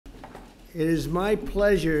It is my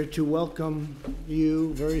pleasure to welcome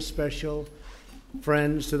you, very special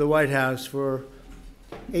friends, to the White House for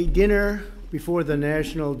a dinner before the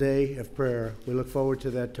National Day of Prayer. We look forward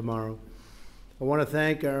to that tomorrow. I want to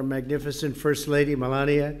thank our magnificent First Lady,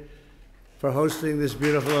 Melania, for hosting this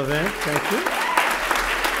beautiful event. Thank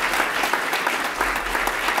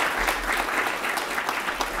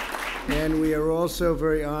you. And we are also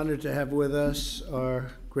very honored to have with us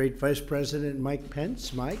our great Vice President, Mike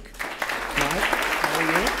Pence. Mike, how are you?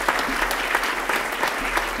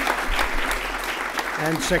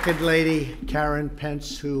 And Second Lady Karen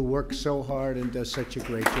Pence, who works so hard and does such a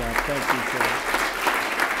great job. Thank you,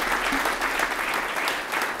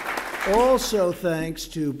 Karen. Also, thanks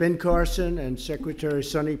to Ben Carson and Secretary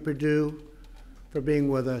Sonny Perdue for being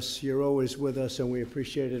with us. You're always with us, and we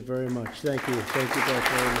appreciate it very much. Thank you. Thank you both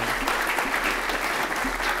very much.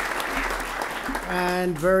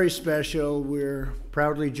 And very special, we're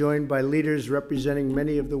proudly joined by leaders representing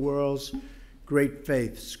many of the world's great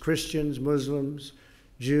faiths: Christians, Muslims,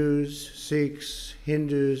 Jews, Sikhs,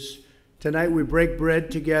 Hindus. Tonight we break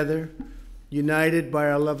bread together, united by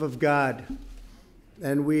our love of God,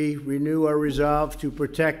 and we renew our resolve to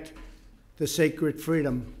protect the sacred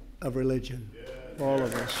freedom of religion, all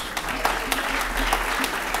of us.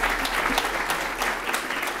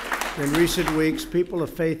 In recent weeks, people of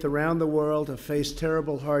faith around the world have faced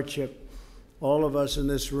terrible hardship. All of us in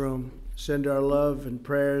this room send our love and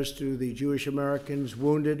prayers to the Jewish Americans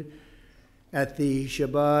wounded at the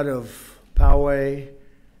Shabbat of Poway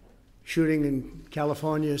shooting in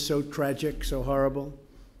California, so tragic, so horrible.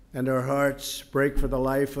 And our hearts break for the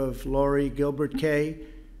life of Laurie Gilbert Kay,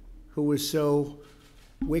 who was so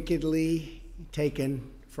wickedly taken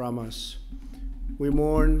from us. We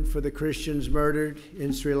mourn for the Christians murdered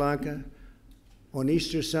in Sri Lanka on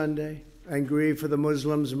Easter Sunday and grieve for the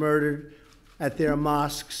Muslims murdered at their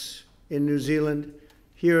mosques in New Zealand.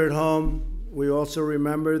 Here at home, we also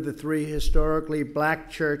remember the 3 historically black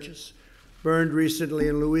churches burned recently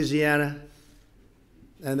in Louisiana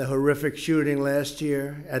and the horrific shooting last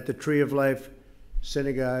year at the Tree of Life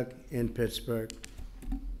Synagogue in Pittsburgh.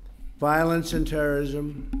 Violence and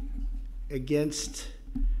terrorism against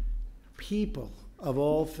people of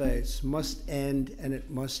all faiths must end, and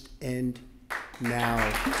it must end now.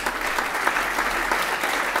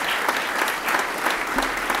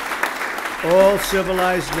 All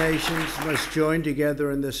civilized nations must join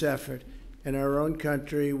together in this effort. In our own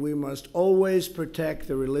country, we must always protect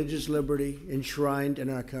the religious liberty enshrined in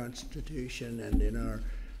our Constitution and in our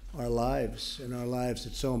lives. In our lives,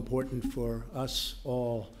 it's so important for us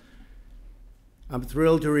all. I'm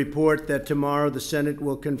thrilled to report that tomorrow the Senate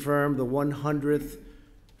will confirm the 100th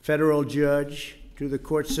federal judge to the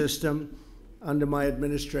court system. Under my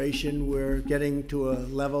administration, we're getting to a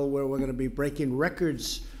level where we're going to be breaking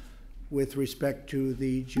records with respect to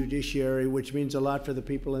the judiciary, which means a lot for the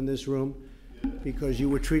people in this room, because you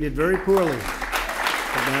were treated very poorly.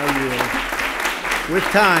 But now with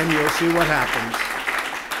time, you'll see what happens.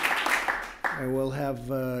 And we'll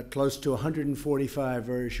have close to 145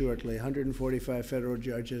 very shortly, 145 federal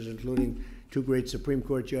judges, including 2 great Supreme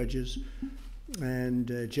Court judges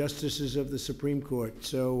and justices of the Supreme Court.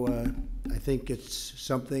 So I think it's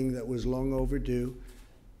something that was long overdue,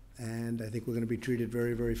 and I think we're going to be treated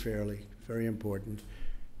very, very fairly, very important.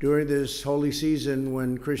 During this holy season,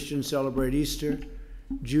 when Christians celebrate Easter,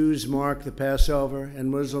 Jews mark the Passover,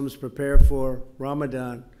 and Muslims prepare for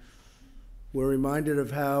Ramadan, we're reminded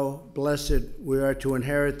of how blessed we are to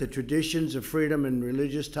inherit the traditions of freedom and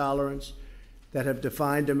religious tolerance that have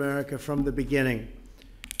defined America from the beginning.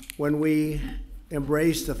 When we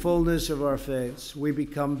embrace the fullness of our faiths, we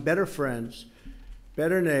become better friends,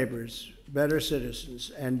 better neighbors, better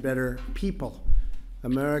citizens, and better people.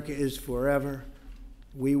 America is forever.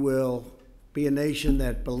 We will be a nation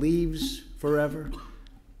that believes forever,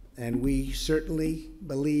 and we certainly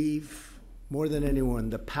believe more than anyone,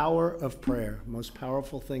 the power of prayer, most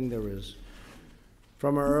powerful thing there is.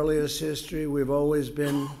 From our earliest history, we've always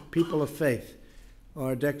been people of faith.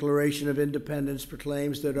 Our Declaration of Independence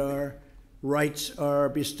proclaims that our rights are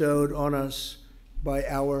bestowed on us by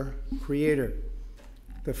our Creator.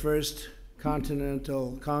 The first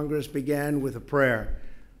Continental Congress began with a prayer.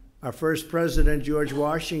 Our first president, George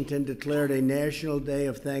Washington, declared a national day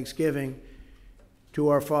of thanksgiving to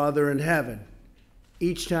our Father in heaven.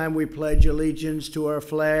 Each time we pledge allegiance to our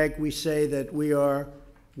flag, we say that we are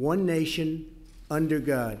one nation under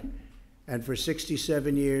God. And for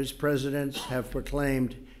 67 years, presidents have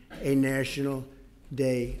proclaimed a national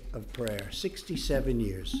day of prayer. 67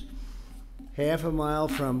 years. Half a mile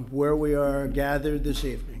from where we are gathered this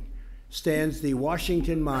evening stands the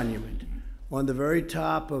Washington Monument, on the very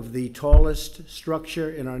top of the tallest structure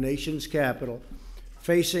in our nation's capital,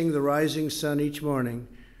 facing the rising sun each morning,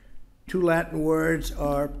 2 Latin words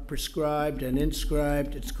are prescribed and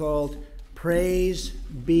inscribed. It's called "Praise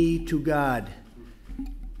be to God."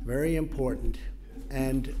 Very important.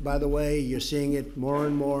 And by the way, you're seeing it more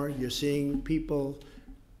and more. You're seeing people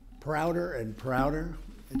prouder and prouder.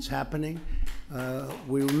 It's happening.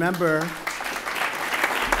 We remember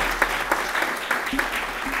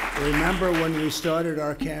when we started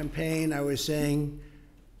our campaign, I was saying,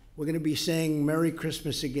 we're going to be saying Merry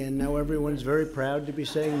Christmas again. Now everyone's very proud to be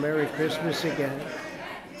saying Merry Christmas again.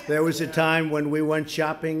 There was a time when we went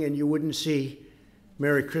shopping and you wouldn't see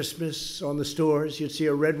Merry Christmas on the stores. You'd see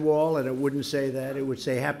a red wall and it wouldn't say that. It would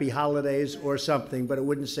say Happy Holidays or something, but it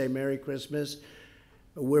wouldn't say Merry Christmas.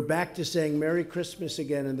 We're back to saying Merry Christmas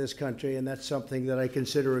again in this country, and that's something that I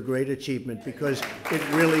consider a great achievement because it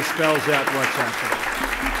really spells out what's happening.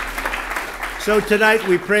 So tonight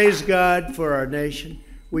we praise God for our nation.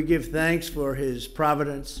 We give thanks for his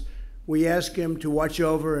providence. We ask him to watch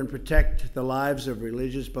over and protect the lives of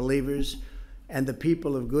religious believers and the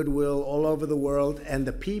people of goodwill all over the world, and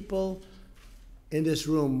the people in this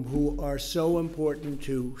room who are so important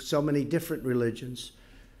to so many different religions.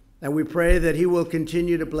 And we pray that he will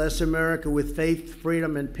continue to bless America with faith,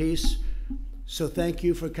 freedom, and peace. So thank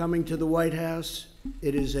you for coming to the White House.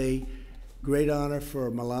 It is a great honor for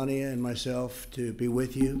Melania and myself to be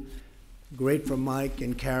with you. Great for Mike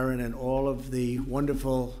and Karen and all of the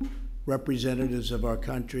wonderful representatives of our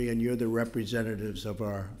country, and you're the representatives of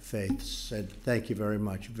our faiths. And thank you very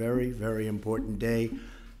much. Very, very important day.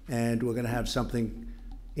 And we're going to have something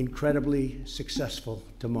incredibly successful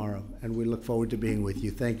tomorrow, and we look forward to being with you.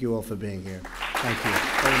 Thank you all for being here. Thank you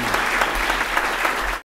very much.